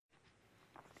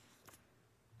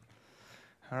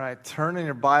All right, turn in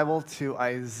your Bible to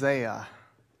Isaiah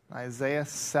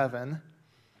 7.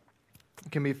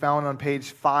 It can be found on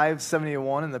page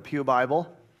 571 in the Pew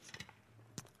Bible.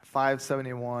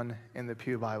 571 in the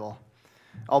Pew Bible.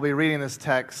 I'll be reading this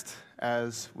text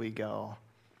as we go.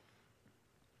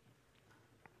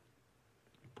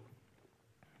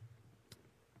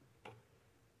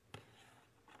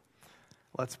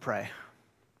 Let's pray.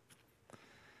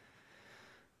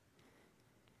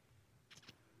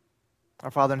 Our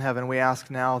Father in heaven, we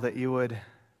ask now that you would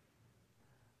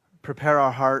prepare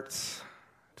our hearts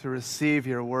to receive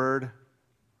your word.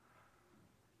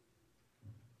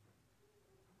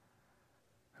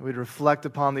 We'd reflect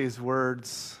upon these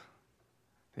words.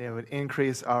 That it would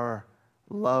increase our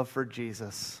love for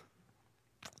Jesus.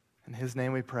 In his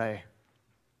name we pray.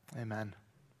 Amen.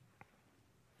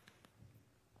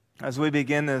 As we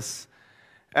begin this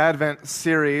Advent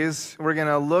series, we're going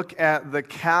to look at the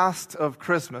cast of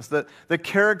Christmas, the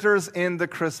characters in the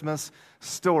Christmas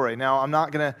story. Now, I'm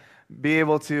not going to be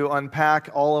able to unpack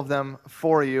all of them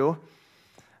for you,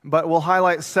 but we'll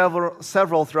highlight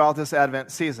several throughout this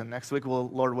Advent season. Next week,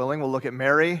 Lord willing, we'll look at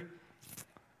Mary.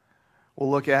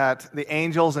 We'll look at the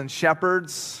angels and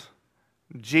shepherds,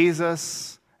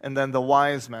 Jesus, and then the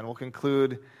wise men. We'll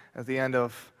conclude at the end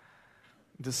of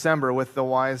December with the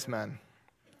wise men.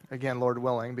 Again, Lord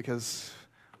willing, because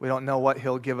we don't know what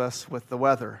he'll give us with the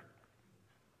weather.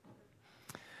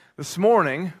 This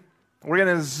morning, we're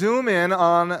going to zoom in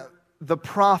on the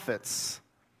prophets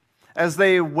as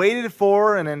they waited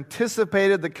for and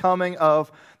anticipated the coming of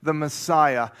the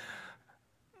Messiah.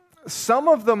 Some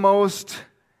of the most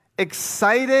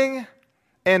exciting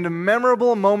and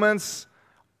memorable moments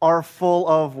are full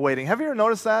of waiting. Have you ever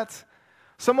noticed that?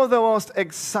 Some of the most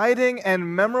exciting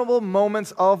and memorable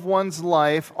moments of one's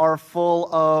life are full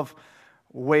of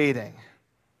waiting.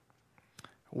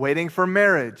 Waiting for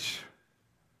marriage.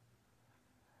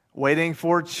 Waiting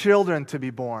for children to be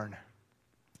born.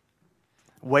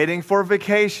 Waiting for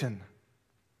vacation.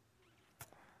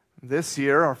 This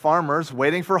year, our farmers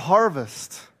waiting for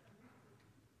harvest.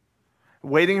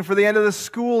 Waiting for the end of the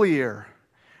school year.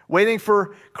 Waiting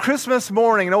for Christmas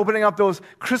morning and opening up those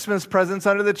Christmas presents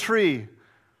under the tree.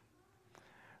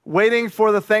 Waiting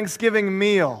for the Thanksgiving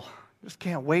meal. Just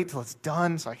can't wait till it's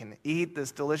done so I can eat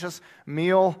this delicious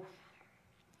meal.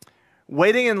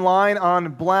 Waiting in line on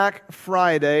Black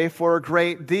Friday for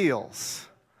great deals.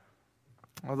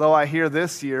 Although I hear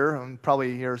this year, and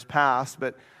probably years past,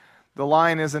 but the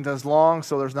line isn't as long,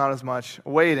 so there's not as much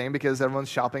waiting because everyone's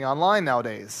shopping online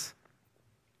nowadays.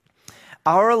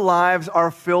 Our lives are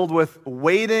filled with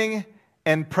waiting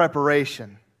and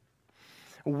preparation.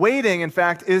 Waiting, in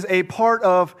fact, is a part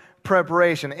of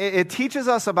preparation. It teaches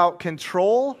us about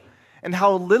control and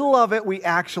how little of it we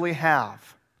actually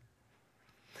have.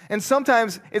 And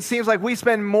sometimes it seems like we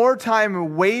spend more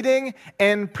time waiting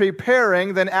and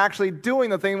preparing than actually doing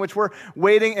the thing which we're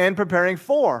waiting and preparing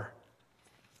for.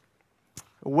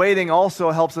 Waiting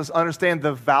also helps us understand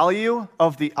the value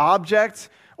of the object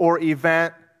or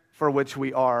event for which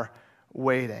we are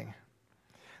waiting.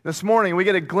 This morning, we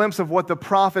get a glimpse of what the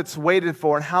prophets waited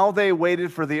for and how they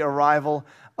waited for the arrival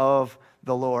of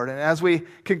the Lord. And as we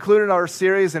concluded our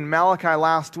series in Malachi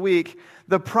last week,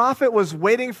 the prophet was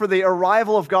waiting for the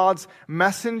arrival of God's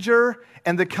messenger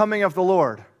and the coming of the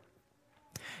Lord.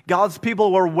 God's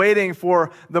people were waiting for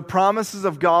the promises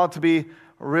of God to be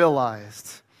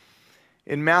realized.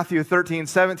 In Matthew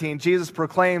 13:17, Jesus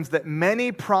proclaims that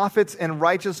many prophets and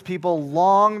righteous people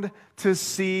longed to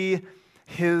see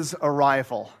his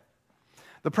arrival.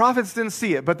 The prophets didn't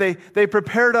see it, but they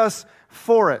prepared us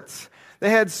for it. They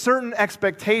had certain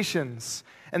expectations,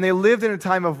 and they lived in a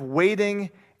time of waiting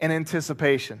and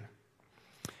anticipation.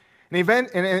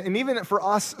 And even for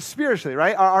us spiritually,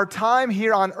 right? Our time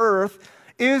here on earth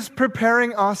is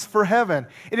preparing us for heaven.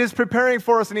 It is preparing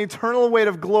for us an eternal weight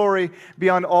of glory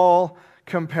beyond all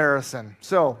comparison.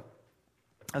 So,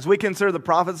 as we consider the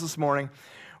prophets this morning,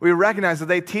 we recognize that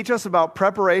they teach us about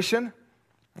preparation.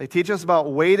 They teach us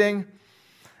about waiting,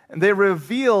 and they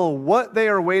reveal what they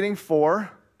are waiting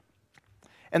for,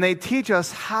 and they teach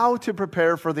us how to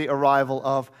prepare for the arrival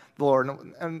of the Lord.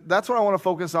 And that's what I want to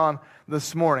focus on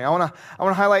this morning. I want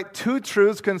to highlight two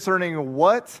truths concerning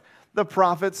what the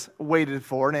prophets waited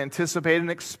for and anticipated and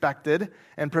expected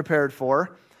and prepared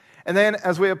for. And then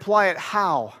as we apply it,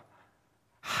 how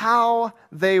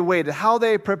they waited, how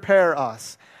they prepare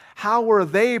us. How were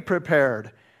they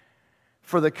prepared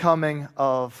for the coming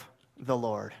of the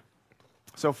Lord?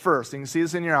 So first, you can see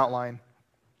this in your outline.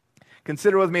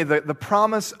 Consider with me the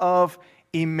promise of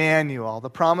Emmanuel. The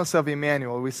promise of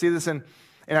Emmanuel. We see this in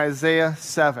Isaiah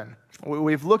 7.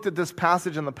 We've looked at this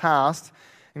passage in the past,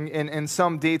 in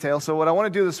some detail. So what I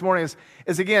want to do this morning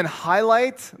is again,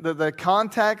 highlight the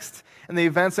context and the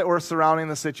events that were surrounding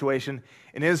the situation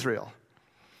in Israel.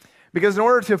 Because in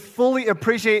order to fully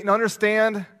appreciate and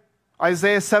understand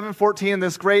Isaiah 7:14,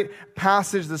 this great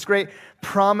passage, this great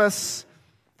promise,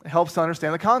 it helps to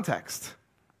understand the context.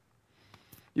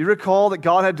 You recall that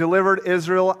God had delivered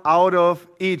Israel out of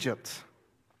Egypt.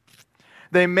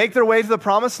 They make their way to the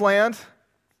promised land.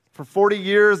 For 40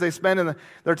 years, they spend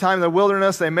their time in the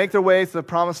wilderness. They make their way to the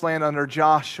promised land under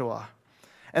Joshua.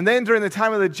 And then during the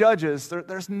time of the judges,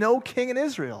 there's no king in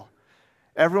Israel.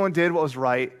 Everyone did what was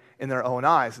right in their own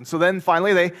eyes. And so then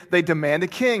finally, they demand a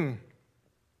king.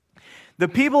 The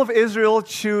people of Israel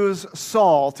choose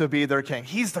Saul to be their king.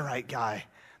 He's the right guy.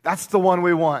 That's the one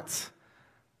we want.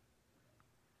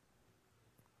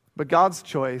 But God's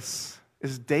choice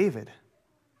is David.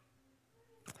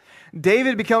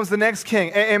 David becomes the next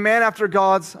king, a man after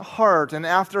God's heart, and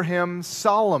after him,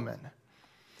 Solomon.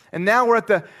 And now we're at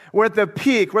the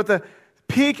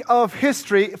peak of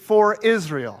history for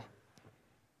Israel.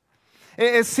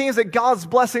 It seems that God's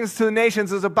blessings to the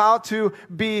nations is about to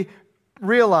be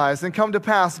realized and come to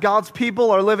pass. God's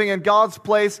people are living in God's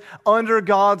place under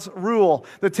God's rule.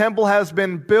 The temple has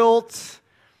been built.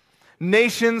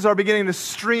 Nations are beginning to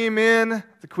stream in.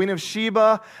 The Queen of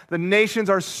Sheba, the nations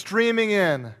are streaming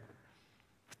in.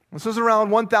 This was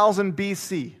around 1000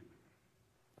 BC.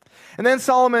 And then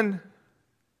Solomon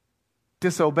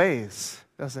disobeys,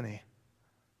 doesn't he?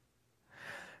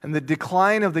 And the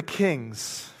decline of the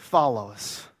kings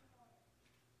follows.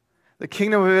 The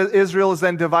kingdom of Israel is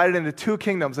then divided into two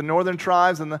kingdoms, the northern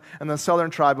tribes and the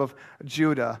southern tribe of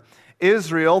Judah.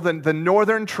 Israel, the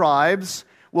northern tribes,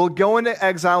 will go into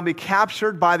exile and be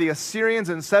captured by the Assyrians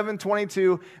in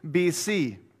 722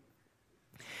 BC.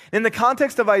 In the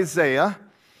context of Isaiah,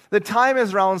 the time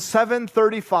is around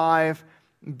 735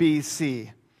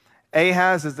 BC.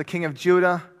 Ahaz is the king of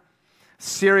Judah.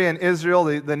 Syria and Israel,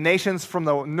 the nations from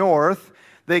the north,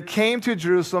 they came to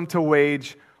Jerusalem to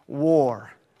wage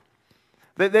war.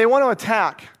 They want to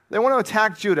attack. They want to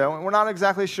attack Judah. We're not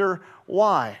exactly sure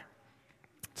why.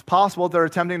 It's possible they're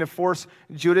attempting to force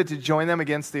Judah to join them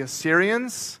against the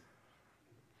Assyrians.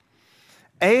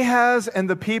 Ahaz and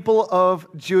the people of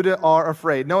Judah are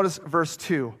afraid. Notice verse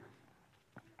 2.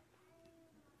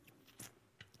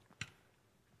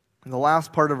 In the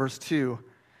last part of verse 2,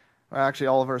 actually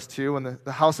all of verse 2, when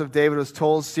the house of David was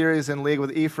told, Syria is in league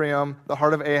with Ephraim, the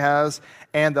heart of Ahaz,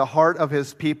 and the heart of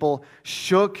his people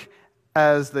shook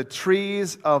as the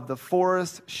trees of the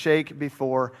forest shake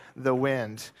before the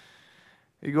wind.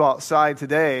 You go outside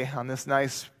today on this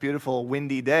nice, beautiful,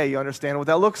 windy day, you understand what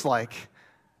that looks like.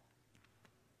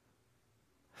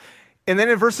 And then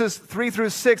in verses 3 through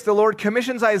 6, the Lord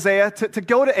commissions Isaiah to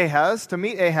go to Ahaz, to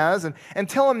meet Ahaz, and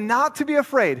tell him not to be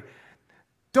afraid.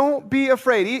 Don't be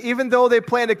afraid, even though they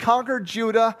plan to conquer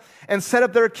Judah and set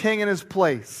up their king in his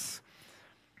place.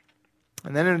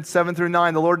 And then in 7 through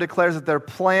 9, the Lord declares that their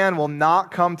plan will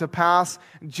not come to pass.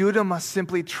 Judah must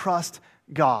simply trust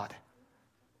God.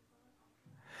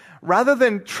 Rather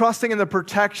than trusting in the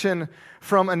protection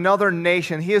from another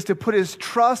nation, he is to put his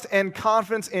trust and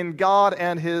confidence in God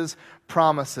and his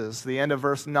promises. The end of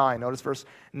verse 9. Notice verse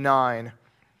 9.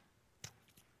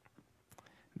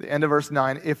 The end of verse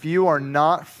 9. If you are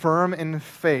not firm in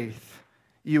faith,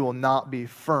 you will not be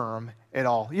firm at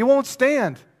all. You won't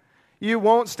stand. You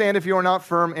won't stand if you are not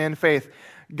firm in faith.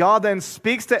 God then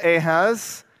speaks to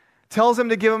Ahaz, tells him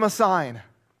to give him a sign,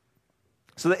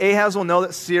 so that Ahaz will know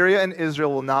that Syria and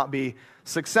Israel will not be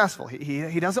successful.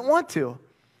 He doesn't want to.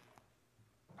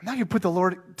 Now you put the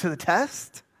Lord to the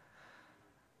test.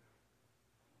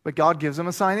 But God gives him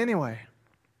a sign anyway.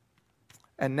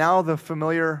 And now the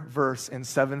familiar verse in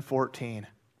 7:14.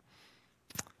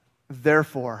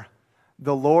 Therefore,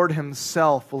 the Lord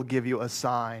himself will give you a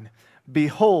sign.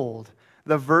 Behold,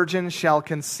 the virgin shall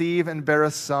conceive and bear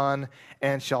a son,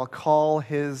 and shall call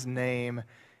his name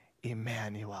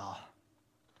Emmanuel.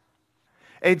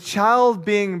 A child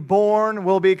being born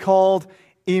will be called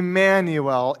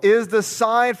Emmanuel, is the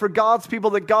sign for God's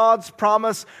people that God's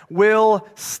promise will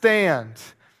stand.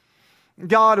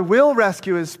 God will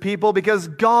rescue his people because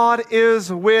God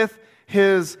is with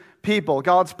his people.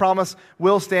 God's promise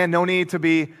will stand. No need to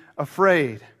be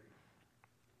afraid.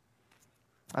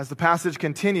 As the passage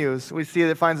continues, we see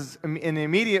that it finds an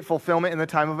immediate fulfillment in the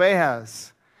time of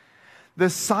Ahaz. The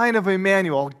sign of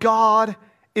Emmanuel, God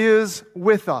is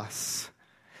with us.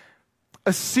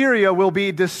 Assyria will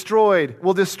be destroyed,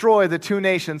 will destroy the two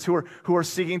nations who are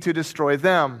seeking to destroy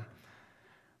them.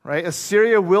 Right?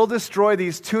 Assyria will destroy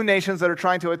these two nations that are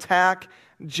trying to attack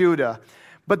Judah.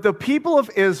 But the people of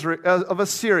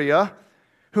Assyria,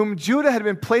 whom Judah had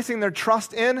been placing their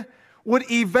trust in, would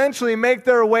eventually make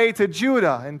their way to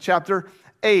Judah in chapter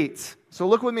 8. So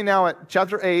look with me now at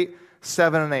chapter 8,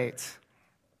 7 and 8.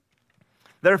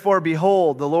 Therefore,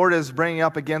 behold, the Lord is bringing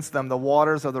up against them the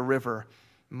waters of the river,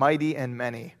 mighty and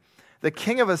many, the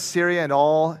king of Assyria and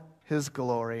all his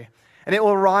glory. And it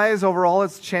will rise over all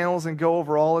its channels and go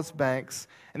over all its banks.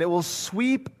 And it will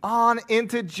sweep on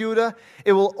into Judah.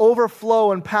 It will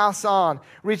overflow and pass on,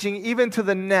 reaching even to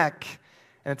the neck.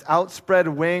 And its outspread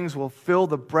wings will fill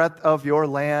the breadth of your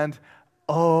land,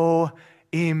 O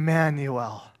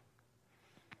Emmanuel.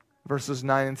 Verses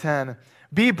 9 and 10.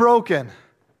 Be broken,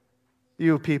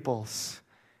 you peoples,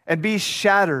 and be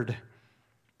shattered.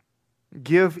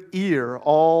 Give ear,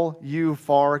 all you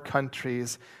far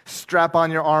countries. Strap on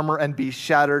your armor and be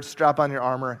shattered. Strap on your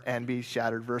armor and be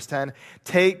shattered. Verse 10.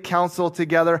 Take counsel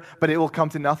together, but it will come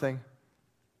to nothing.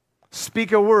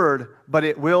 Speak a word, but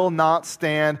it will not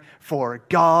stand, for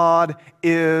God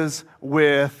is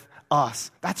with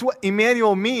us. That's what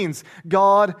Emmanuel means.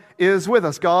 God is with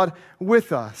us. God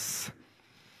with us.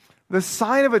 The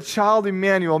sign of a child,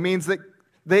 Emmanuel, means that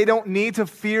they don't need to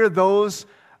fear those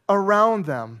around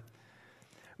them.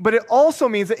 But it also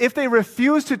means that if they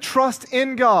refuse to trust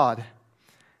in God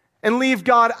and leave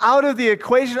God out of the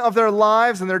equation of their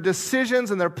lives and their decisions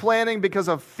and their planning because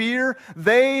of fear,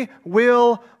 they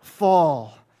will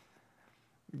fall.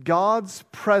 God's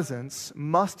presence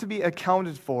must be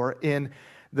accounted for in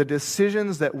the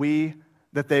decisions that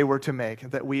they were to make,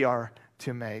 that we are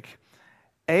to make.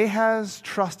 Ahaz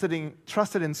trusted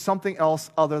in something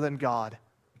else other than God,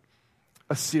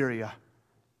 Assyria.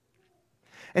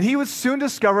 And he would soon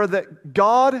discover that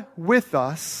God with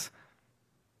us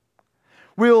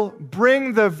will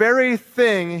bring the very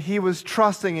thing he was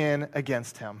trusting in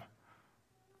against him.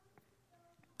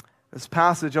 This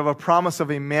passage of a promise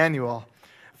of Emmanuel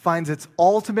finds its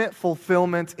ultimate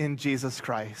fulfillment in Jesus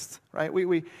Christ. Right?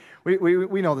 We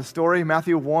know the story.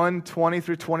 Matthew 1, 20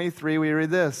 through 23, we read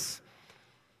this.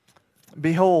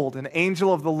 Behold, an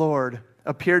angel of the Lord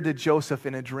appeared to Joseph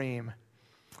in a dream,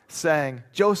 saying,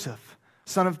 Joseph,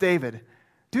 son of David,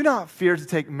 do not fear to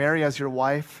take Mary as your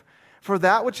wife, for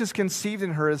that which is conceived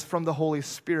in her is from the Holy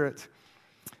Spirit.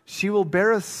 She will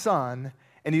bear a son,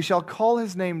 and you shall call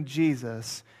his name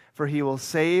Jesus, for he will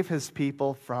save his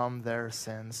people from their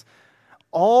sins.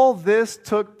 All this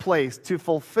took place to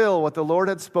fulfill what the Lord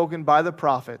had spoken by the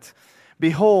prophet.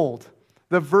 Behold,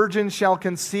 the virgin shall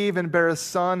conceive and bear a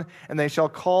son, and they shall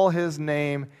call his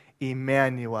name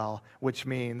Emmanuel, which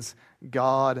means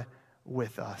God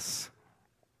with us.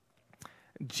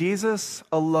 Jesus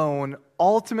alone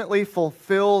ultimately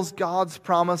fulfills God's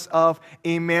promise of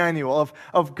Emmanuel,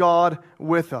 of God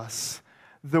with us.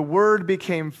 The Word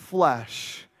became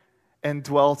flesh and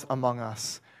dwelt among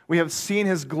us. We have seen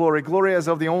his glory, glory as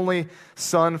of the only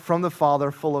Son from the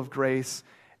Father, full of grace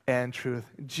and truth.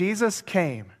 Jesus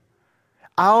came.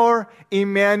 Our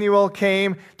Emmanuel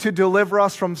came to deliver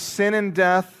us from sin and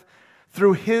death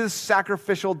through his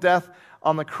sacrificial death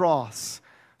on the cross,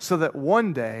 so that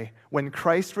one day, when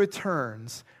Christ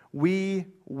returns, we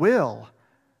will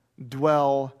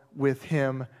dwell with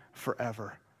him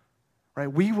forever. Right?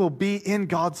 We will be in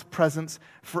God's presence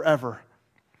forever.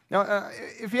 Now,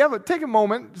 if you take a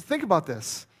moment to think about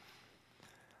this.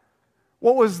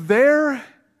 What was there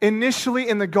initially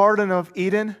in the Garden of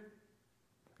Eden?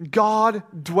 God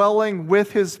dwelling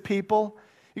with his people.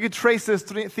 You could trace this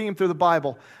theme through the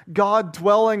Bible. God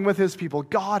dwelling with his people.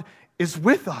 God is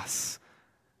with us.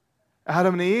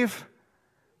 Adam and Eve,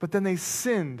 but then they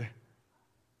sinned.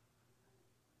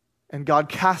 And God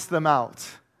cast them out.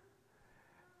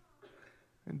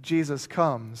 And Jesus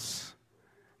comes.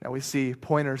 Now we see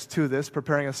pointers to this,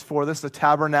 preparing us for this. The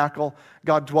tabernacle,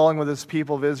 God dwelling with his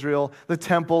people of Israel. The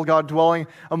temple, God dwelling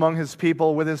among his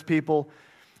people, with his people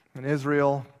in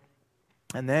Israel.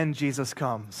 And then Jesus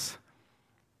comes.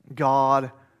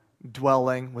 God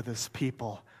dwelling with his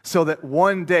people. So that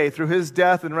one day, through his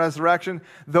death and resurrection,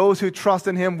 those who trust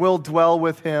in him will dwell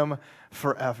with him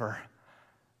forever.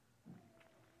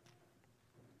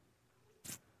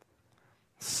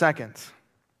 Second,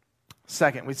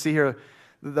 we see here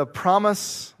the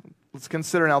promise. Let's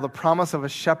consider now the promise of a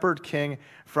shepherd king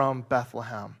from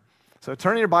Bethlehem. So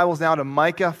turn your Bibles now to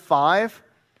Micah 5.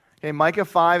 Okay, Micah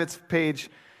 5, it's page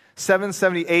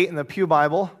 778 in the Pew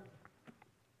Bible.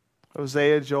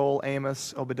 Hosea, Joel,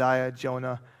 Amos, Obadiah,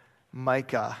 Jonah,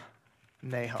 Micah,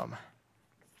 Nahum.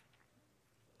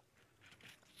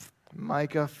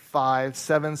 Micah 5,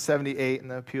 778 in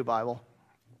the Pew Bible.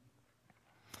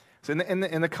 So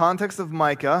in the context of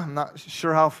Micah, I'm not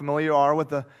sure how familiar you are with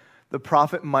the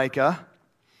prophet Micah,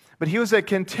 but he was a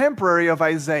contemporary of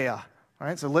Isaiah. All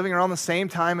right, so living around the same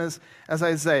time as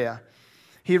Isaiah.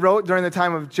 He wrote during the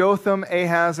time of Jotham,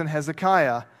 Ahaz, and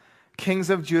Hezekiah,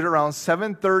 kings of Judah, around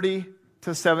 730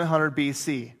 to 700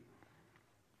 BC.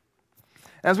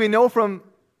 As we know from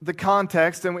the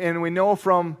context, and we know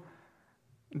from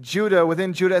Judah,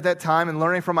 within Judah at that time, and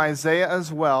learning from Isaiah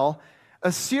as well,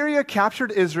 Assyria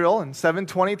captured Israel in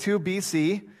 722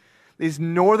 BC. These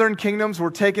northern kingdoms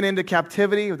were taken into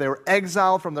captivity. They were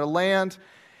exiled from their land.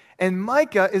 And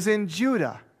Micah is in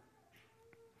Judah.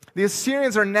 The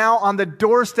Assyrians are now on the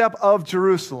doorstep of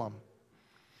Jerusalem.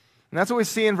 And that's what we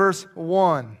see in verse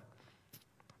 1.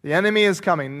 The enemy is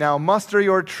coming. Now muster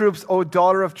your troops, O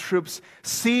daughter of troops.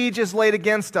 Siege is laid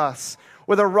against us.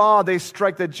 With a rod they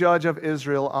strike the judge of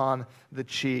Israel on the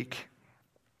cheek.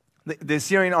 The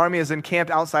Assyrian army is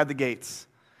encamped outside the gates.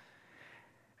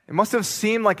 It must have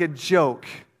seemed like a joke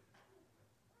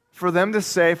for him to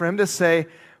say,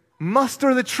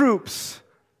 muster the troops.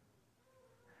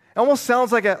 It almost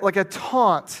sounds like a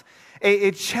taunt,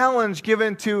 a challenge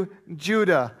given to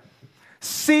Judah.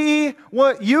 See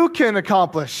what you can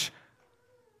accomplish.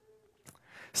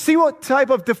 See what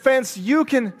type of defense you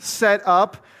can set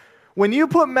up. When you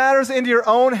put matters into your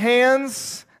own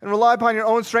hands and rely upon your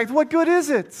own strength, what good is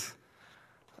it?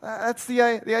 That's the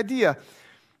idea.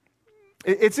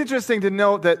 It's interesting to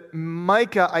note that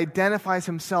Micah identifies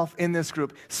himself in this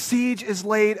group. Siege is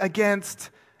laid against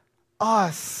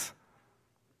us.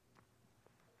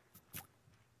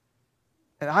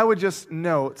 And I would just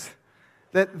note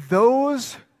that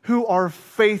those who are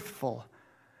faithful,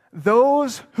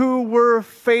 those who were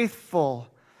faithful,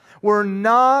 were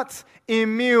not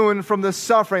immune from the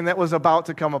suffering that was about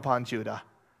to come upon Judah.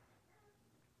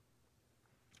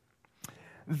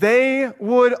 They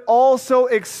would also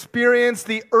experience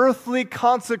the earthly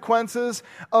consequences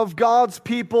of God's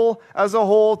people as a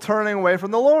whole turning away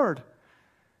from the Lord.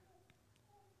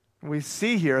 We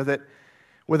see here that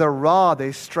with a rod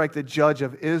they strike the judge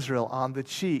of Israel on the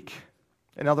cheek.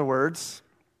 In other words,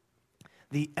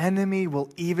 the enemy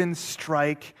will even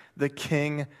strike the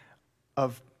king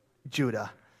of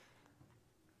Judah,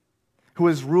 who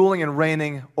is ruling and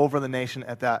reigning over the nation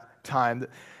at that time.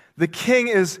 The king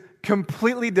is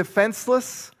completely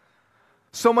defenseless,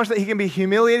 so much that he can be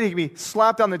humiliated, he can be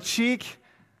slapped on the cheek.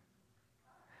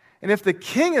 And if the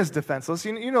king is defenseless,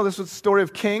 you know this was the story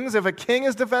of kings. If a king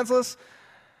is defenseless,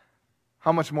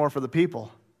 how much more for the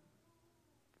people?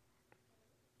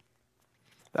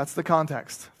 That's the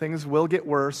context. Things will get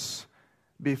worse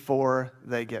before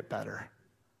they get better.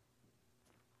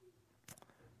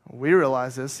 We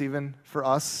realize this even for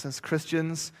us as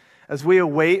Christians, as we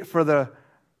await for the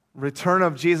return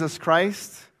of Jesus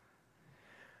Christ.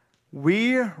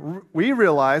 We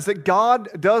realize that God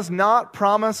does not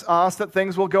promise us that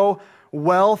things will go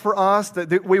well for us,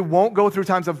 that we won't go through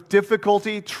times of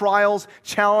difficulty, trials,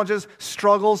 challenges,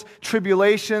 struggles,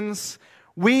 tribulations.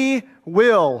 We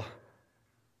will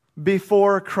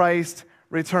before Christ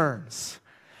returns.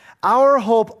 Our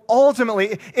hope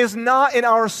ultimately is not in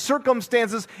our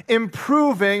circumstances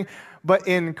improving, but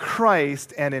in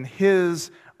Christ and in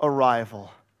His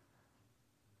arrival.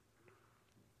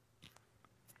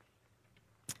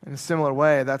 In a similar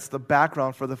way, that's the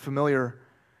background for the familiar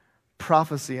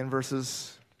prophecy in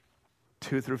verses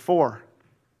 2 through 4.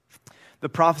 The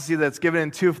prophecy that's given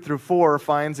in 2 through 4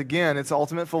 finds again its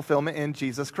ultimate fulfillment in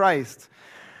Jesus Christ.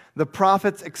 The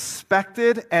prophets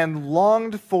expected and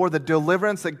longed for the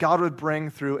deliverance that God would bring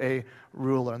through a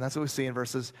ruler. And that's what we see in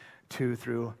verses 2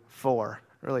 through 4,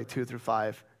 really 2 through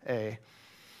 5a.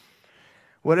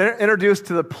 We're introduced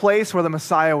to the place where the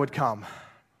Messiah would come,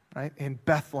 right, in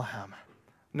Bethlehem.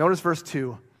 Notice verse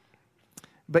 2.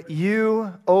 But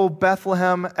you, O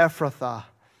Bethlehem Ephrathah,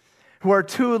 who are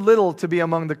too little to be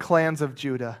among the clans of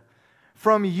Judah,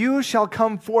 from you shall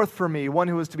come forth for me one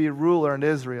who is to be ruler in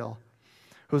Israel,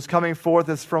 whose coming forth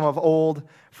is from of old,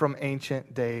 from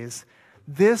ancient days.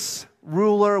 This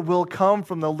ruler will come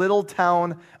from the little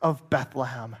town of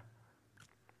Bethlehem.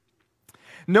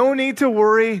 No need to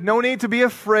worry, no need to be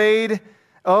afraid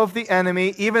of the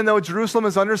enemy, even though Jerusalem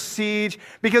is under siege,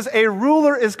 because a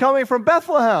ruler is coming from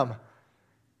Bethlehem.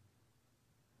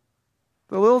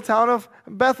 The little town of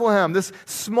Bethlehem, this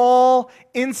small,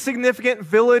 insignificant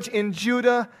village in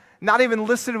Judah, not even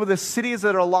listed with the cities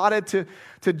that are allotted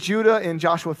to Judah in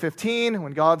Joshua 15,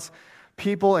 when God's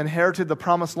people inherited the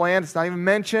promised land. It's not even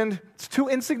mentioned. It's too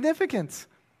insignificant.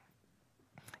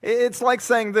 It's like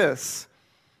saying this: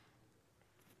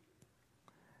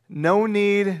 no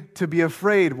need to be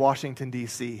afraid, Washington,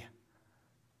 D.C.,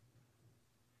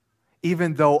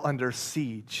 even though under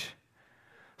siege.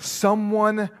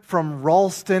 Someone from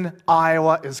Ralston,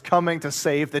 Iowa is coming to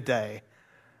save the day.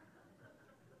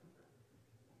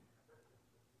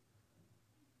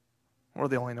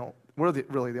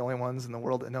 Really the only ones in the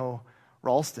world that know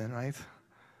Ralston, right?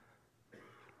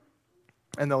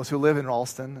 And those who live in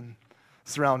Ralston and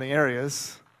surrounding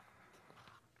areas.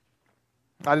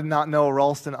 I did not know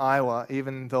Ralston, Iowa,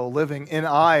 even though living in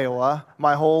Iowa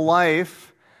my whole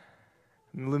life.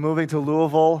 Moving to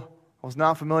Louisville, I was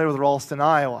not familiar with Ralston,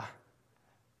 Iowa.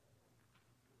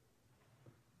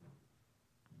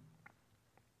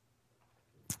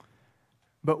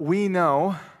 But we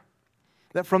know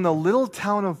that from the little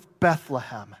town of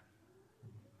Bethlehem,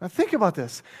 now think about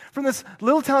this, from this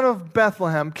little town of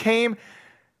Bethlehem came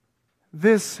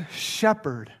this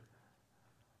shepherd.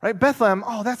 Right? Bethlehem,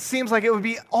 that seems like it would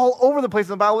be all over the place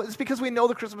in the Bible. It's because we know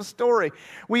the Christmas story.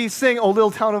 We sing, "Oh, little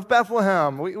town of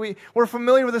Bethlehem." We're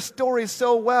familiar with the story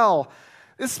so well.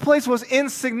 This place was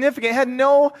insignificant. It had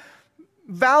no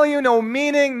value, no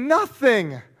meaning,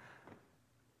 nothing.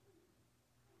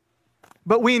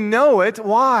 But we know it.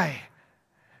 Why?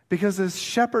 Because this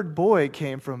shepherd boy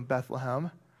came from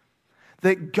Bethlehem,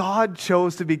 that God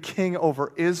chose to be king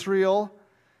over Israel,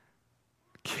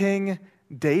 King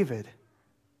David.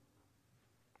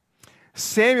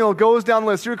 Samuel goes down the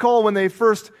list. You recall when they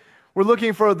first were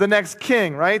looking for the next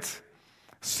king, right?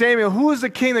 Samuel, who is the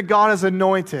king that God has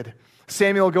anointed?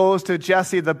 Samuel goes to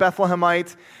Jesse, the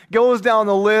Bethlehemite, goes down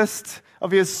the list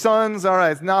of his sons. All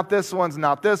right, it's not this one, it's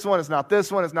not this one, it's not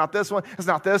this one, it's not this one, it's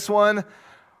not this one.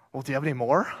 Well, do you have any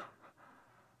more?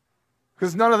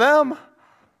 Because none of them.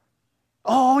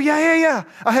 Oh, yeah.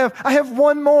 I have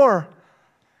one more.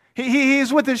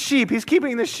 He's with the sheep. He's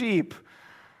keeping the sheep.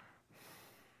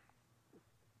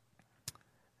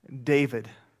 David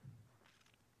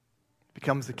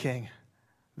becomes the king,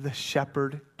 the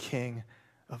shepherd king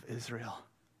of Israel.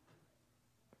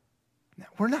 Now,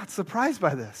 we're not surprised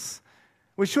by this.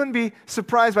 We shouldn't be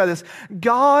surprised by this.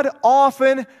 God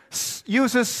often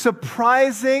uses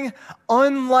surprising,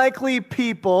 unlikely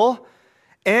people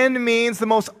and means the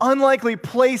most unlikely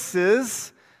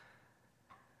places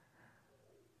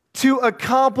to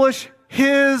accomplish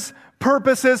His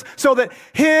purposes so that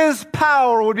His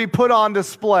power would be put on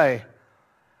display.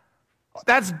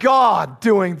 That's God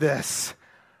doing this.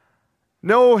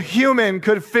 No human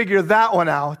could figure that one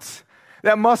out.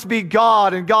 That must be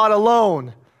God and God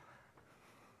alone.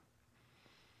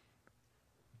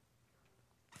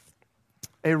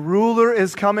 A ruler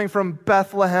is coming from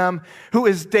Bethlehem who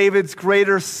is David's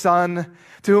greater son,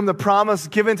 to whom the promise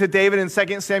given to David in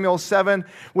 2 Samuel 7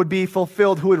 would be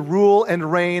fulfilled, who would rule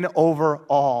and reign over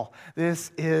all.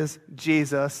 This is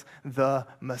Jesus, the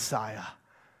Messiah.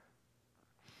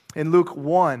 In Luke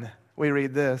 1, we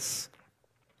read this.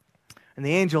 And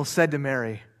the angel said to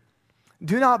Mary,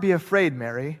 "Do not be afraid,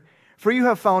 Mary, for you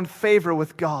have found favor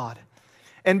with God.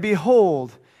 And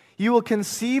behold, you will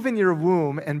conceive in your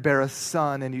womb and bear a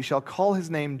son, and you shall call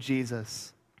his name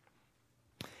Jesus.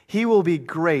 He will be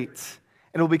great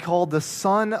and will be called the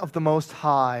Son of the Most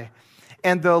High.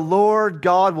 And the Lord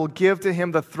God will give to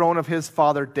him the throne of his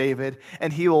father David,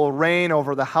 and he will reign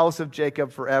over the house of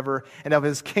Jacob forever, and of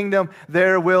his kingdom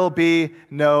there will be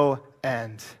no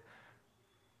end."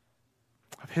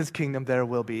 Of his kingdom there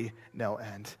will be no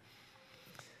end.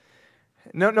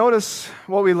 Notice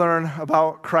what we learn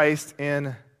about Christ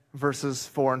in verses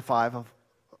 4 and 5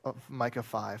 of Micah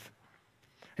 5.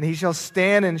 "And he shall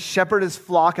stand and shepherd his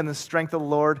flock in the strength of the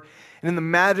Lord, and in the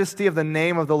majesty of the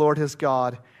name of the Lord his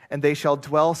God, and they shall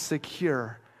dwell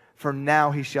secure, for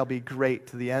now he shall be great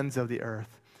to the ends of the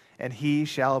earth, and he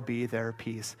shall be their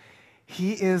peace."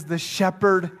 He is the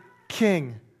shepherd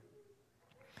king.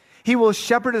 He will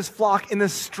shepherd his flock in the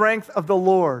strength of the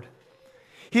Lord.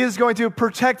 He is going to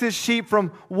protect his sheep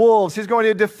from wolves. He's going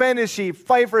to defend his sheep,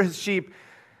 fight for his sheep,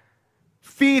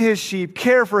 feed his sheep,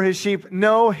 care for his sheep,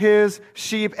 know his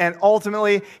sheep, and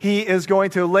ultimately he is going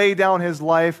to lay down his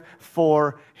life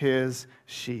for his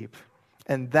sheep.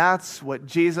 And that's what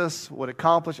Jesus would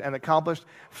accomplish and accomplished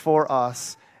for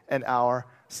us and our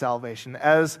salvation.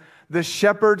 As the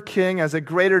shepherd king, as a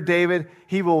greater David,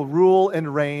 he will rule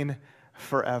and reign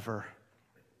forever.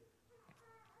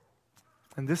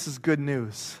 And this is good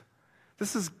news.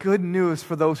 This is good news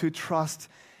for those who trust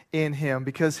in him,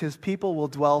 because his people will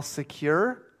dwell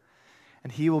secure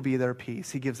and he will be their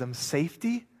peace. He gives them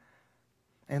safety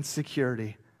and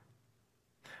security.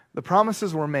 The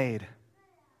promises were made.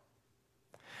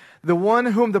 The one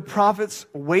whom the prophets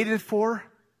waited for,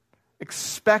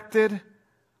 expected,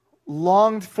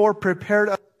 longed for, prepared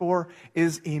us for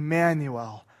is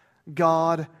Emmanuel,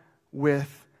 God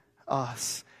with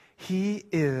us. He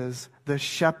is the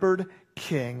shepherd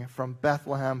king from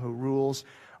Bethlehem who rules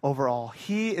over all.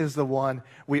 He is the one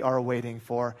we are waiting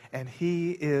for, and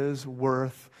he is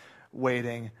worth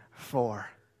waiting for.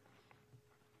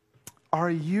 Are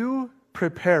you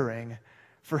preparing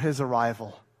for his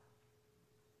arrival?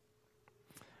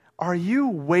 Are you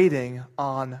waiting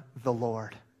on the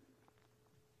Lord?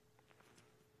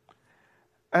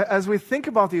 As we think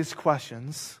about these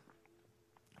questions,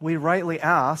 we rightly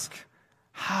ask,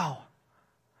 how?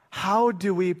 How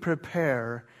do we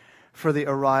prepare for the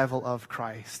arrival of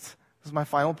Christ? This is my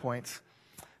final point.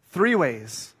 3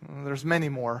 ways. There's many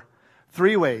more.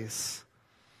 3 ways.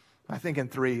 I think in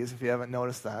threes, if you haven't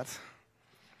noticed that.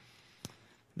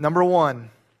 Number 1,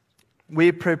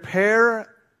 we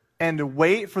prepare and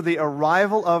wait for the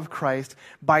arrival of Christ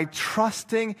by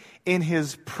trusting in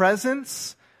his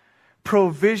presence,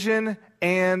 provision,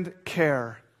 and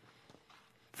care.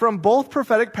 From both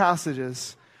prophetic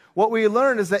passages, what we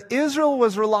learn is that Israel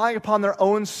was relying upon their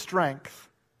own strength.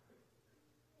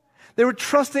 They were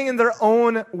trusting in their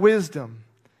own wisdom.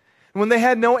 And when they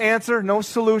had no answer, no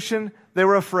solution, they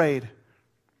were afraid.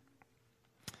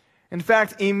 In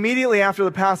fact, immediately after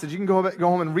the passage, you can go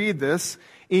home and read this,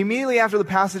 immediately after the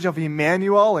passage of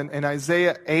Emmanuel in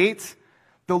Isaiah 8,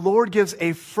 the Lord gives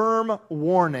a firm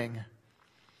warning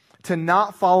to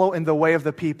not follow in the way of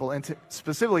the people, and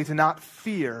specifically to not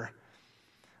fear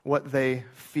what they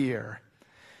fear.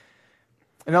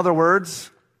 In other words,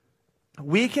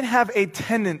 we can have a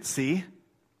tendency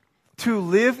to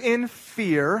live in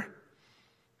fear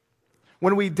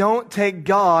when we don't take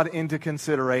God into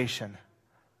consideration.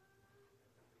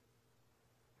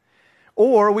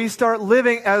 Or we start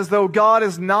living as though God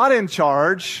is not in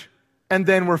charge, and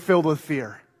then we're filled with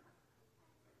fear.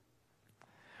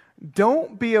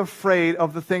 Don't be afraid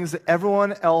of the things that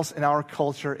everyone else in our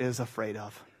culture is afraid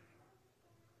of.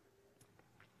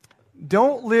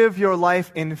 Don't live your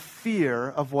life in fear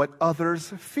of what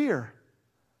others fear.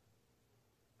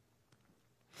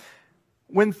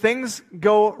 When things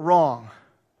go wrong,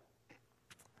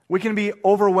 we can be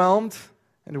overwhelmed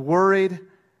and worried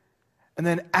and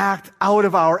then act out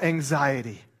of our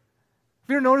anxiety. Have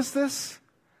you ever noticed this?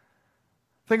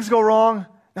 Things go wrong,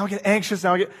 now I get anxious,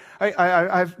 now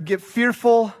I get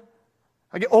fearful,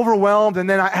 I get overwhelmed, and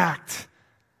then I act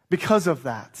because of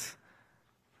that.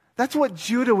 That's what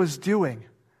Judah was doing.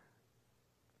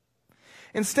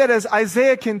 Instead, as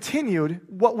Isaiah continued,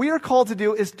 what we are called to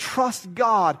do is trust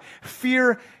God,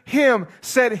 fear him,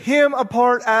 set him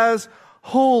apart as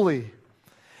holy.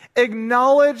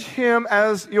 Acknowledge him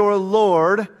as your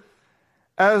Lord,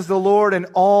 as the Lord in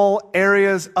all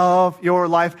areas of your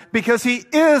life, because he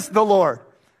is the Lord.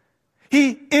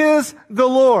 He is the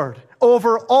Lord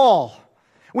over all.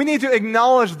 We need to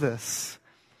acknowledge this.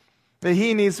 That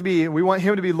we want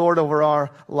him to be Lord over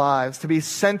our lives, to be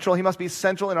central. He must be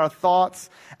central in our thoughts,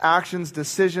 actions,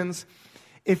 decisions.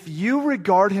 If you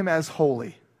regard him as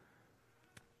holy,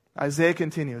 Isaiah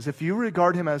continues, if you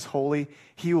regard him as holy,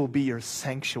 he will be your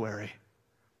sanctuary.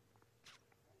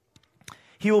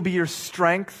 He will be your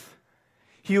strength.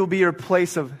 He will be your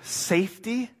place of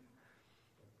safety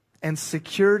and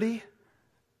security.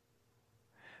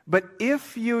 But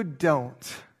if you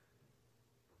don't,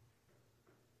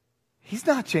 he's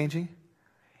not changing.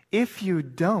 If you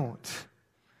don't,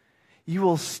 you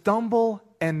will stumble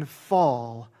and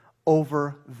fall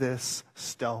over this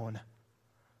stone.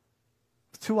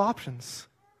 2 options.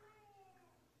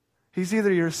 He's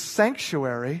either your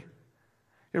sanctuary,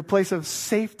 your place of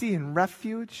safety and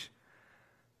refuge,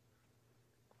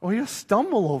 or you'll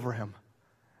stumble over him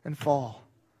and fall.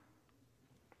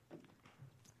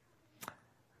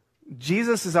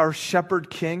 Jesus is our shepherd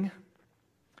king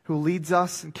who leads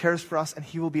us and cares for us, and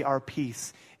he will be our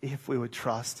peace if we would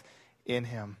trust in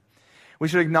him. We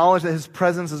should acknowledge that his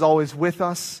presence is always with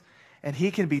us, and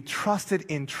he can be trusted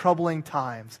in troubling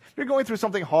times. If you're going through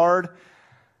something hard,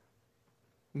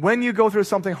 when you go through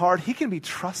something hard, he can be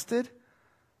trusted.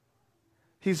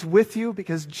 He's with you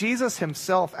because Jesus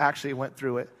himself actually went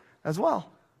through it as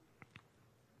well.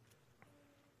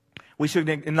 We should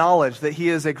acknowledge that he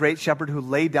is a great shepherd who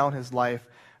laid down his life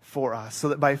for us, so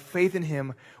that by faith in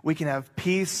him, we can have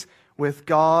peace with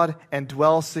God and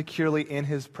dwell securely in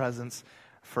his presence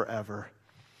forever.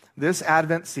 This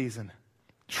Advent season,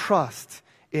 trust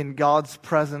in God's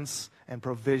presence and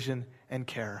provision and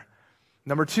care.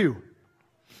 Number 2,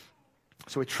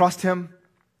 so we trust him,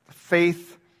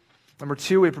 faith. Number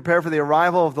 2, we prepare for the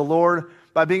arrival of the Lord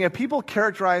by being a people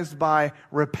characterized by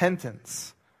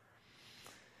repentance,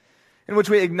 in which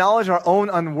we acknowledge our own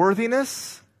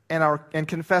unworthiness and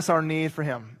confess our need for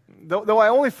him. Though I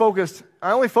only focused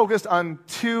on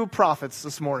 2 prophets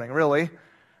this morning, really,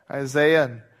 Isaiah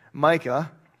and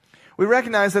Micah. We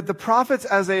recognize that the prophets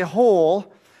as a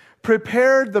whole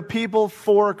prepared the people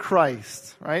for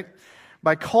Christ, right?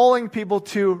 By calling people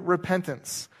to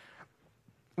repentance.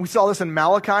 We saw this in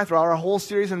Malachi, throughout our whole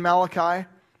series in Malachi.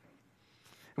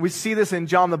 We see this in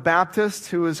John the Baptist,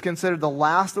 who is considered the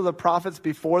last of the prophets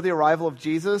before the arrival of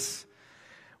Jesus.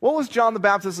 What was John the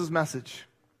Baptist's message?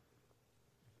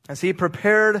 As he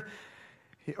prepared,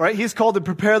 right? He's called to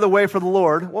prepare the way for the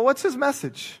Lord. Well, what's his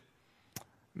message?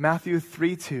 Matthew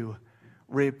 3:2,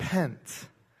 repent,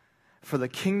 for the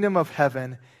kingdom of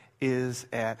heaven is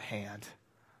at hand.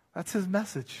 That's his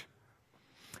message.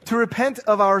 To repent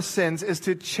of our sins is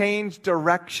to change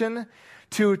direction,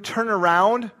 to turn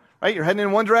around, right? You're heading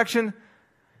in one direction,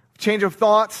 change of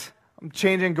thoughts, I'm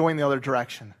changing, going the other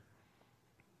direction.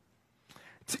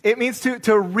 It means to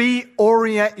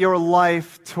reorient your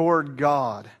life toward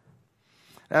God.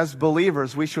 As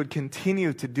believers, we should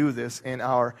continue to do this in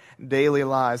our daily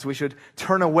lives. We should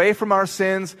turn away from our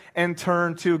sins and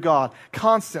turn to God.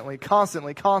 Constantly,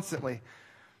 constantly, constantly.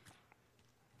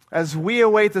 As we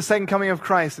await the second coming of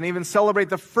Christ and even celebrate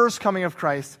the first coming of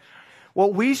Christ,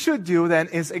 what we should do then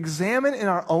is examine in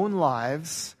our own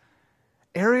lives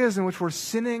areas in which we're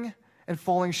sinning and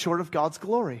falling short of God's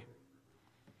glory.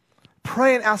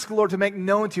 Pray and ask the Lord to make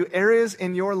known to you areas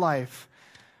in your life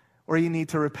where you need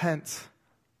to repent.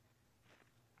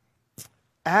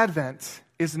 Advent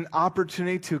is an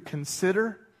opportunity to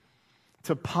consider,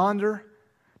 to ponder,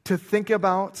 to think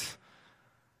about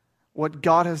what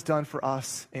God has done for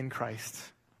us in Christ.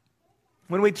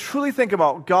 When we truly think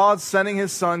about God sending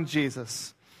His Son,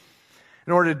 Jesus,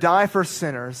 in order to die for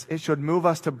sinners, it should move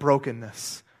us to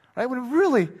brokenness. Right? When we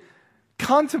really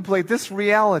contemplate this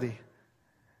reality,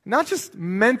 not just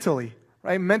mentally,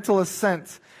 right, mental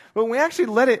assent, but when we actually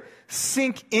let it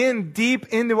sink in deep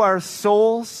into our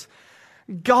souls,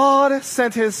 God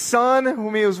sent His Son,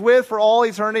 whom He was with for all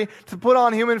eternity, to put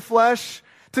on human flesh,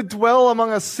 to dwell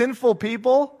among a sinful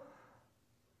people,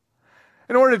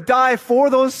 in order to die for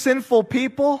those sinful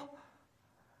people,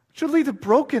 should lead to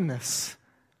brokenness,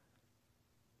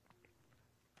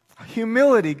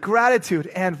 humility, gratitude,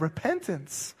 and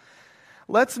repentance.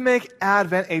 Let's make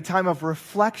Advent a time of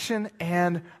reflection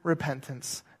and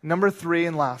repentance. Number 3,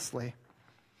 and lastly,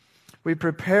 we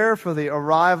prepare for the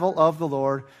arrival of the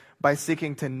Lord by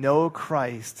seeking to know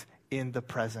Christ in the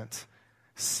present.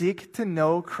 Seek to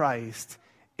know Christ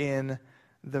in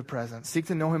the present. Seek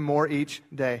to know Him more each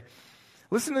day.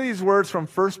 Listen to these words from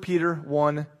 1 Peter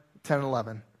 1, 10 and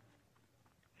 11.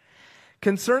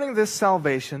 Concerning this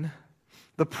salvation,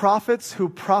 the prophets who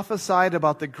prophesied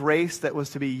about the grace that was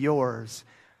to be yours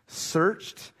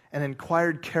searched and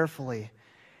inquired carefully,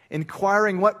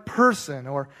 inquiring what person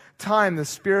or time the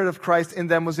Spirit of Christ in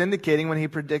them was indicating when He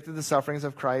predicted the sufferings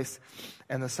of Christ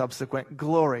and the subsequent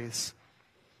glories.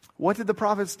 What did the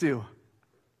prophets do?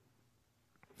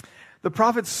 The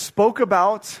prophets spoke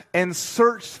about and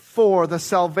searched for the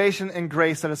salvation and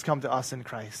grace that has come to us in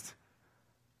Christ.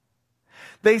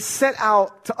 They set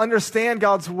out to understand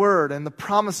God's Word and the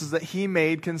promises that He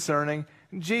made concerning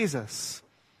Jesus.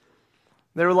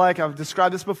 They were like, I've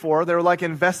described this before, they were like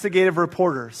investigative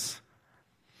reporters,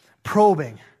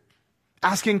 probing,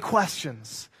 asking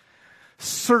questions,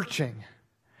 searching,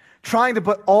 trying to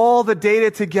put all the data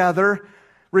together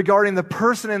regarding the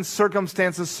person and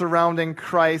circumstances surrounding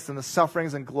Christ and the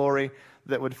sufferings and glory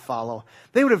that would follow.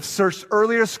 They would have searched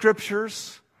earlier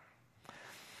scriptures.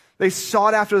 They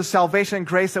sought after the salvation and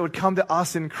grace that would come to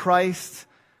us in Christ.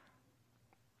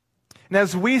 And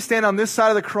as we stand on this side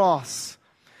of the cross,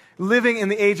 living in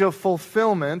the age of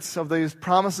fulfillment of these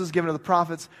promises given to the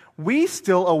prophets, we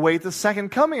still await the second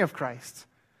coming of Christ.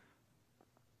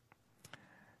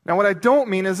 Now, what I don't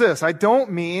mean is this. I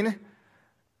don't mean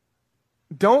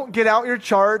don't get out your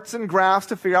charts and graphs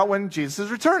to figure out when Jesus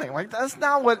is returning. Like, that's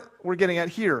not what we're getting at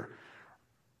here.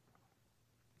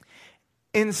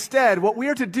 Instead, what we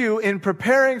are to do in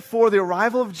preparing for the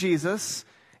arrival of Jesus,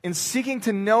 in seeking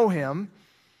to know Him,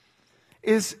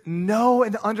 is know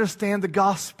and understand the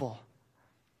gospel.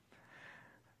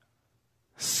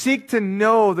 Seek to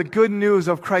know the good news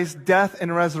of Christ's death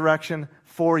and resurrection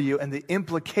for you and the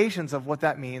implications of what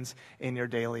that means in your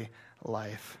daily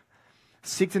life.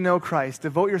 Seek to know Christ.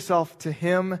 Devote yourself to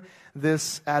Him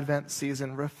this Advent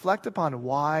season. Reflect upon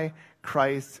why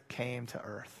Christ came to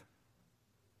earth.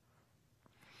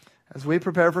 As we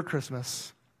prepare for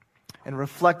Christmas and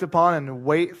reflect upon and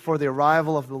wait for the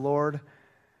arrival of the Lord,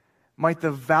 might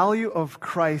the value of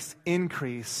Christ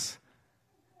increase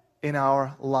in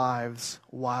our lives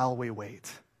while we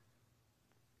wait.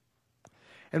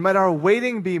 And might our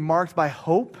waiting be marked by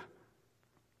hope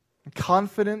and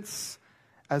confidence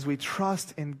as we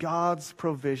trust in God's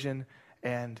provision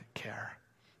and care.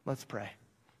 Let's pray.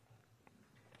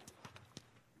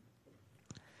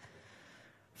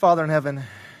 Father in heaven,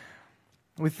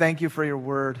 we thank You for Your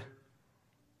word.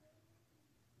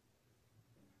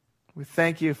 We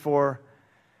thank you for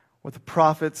what the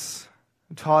prophets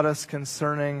taught us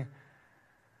concerning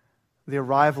the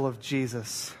arrival of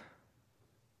Jesus.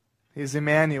 He's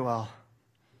Emmanuel,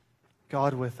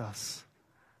 God with us.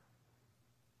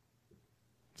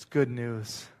 It's good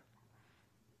news.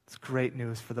 It's great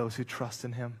news for those who trust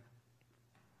in him.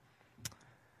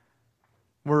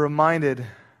 We're reminded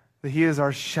that he is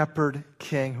our shepherd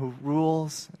king who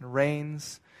rules and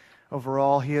reigns over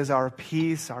all. He is our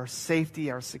peace, our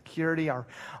safety, our security, our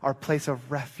place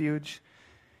of refuge.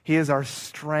 He is our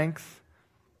strength.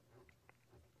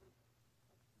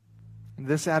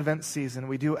 This Advent season,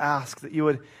 we do ask that you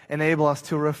would enable us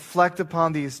to reflect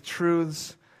upon these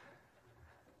truths.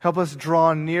 Help us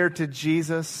draw near to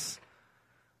Jesus.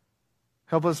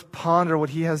 Help us ponder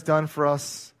what he has done for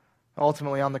us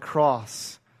ultimately on the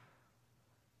cross.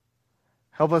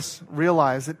 Help us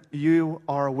realize that you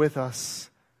are with us,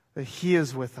 that he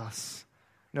is with us,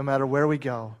 no matter where we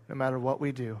go, no matter what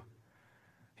we do.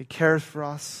 He cares for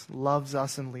us, loves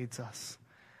us, and leads us.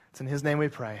 It's in his name we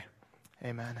pray.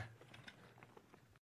 Amen.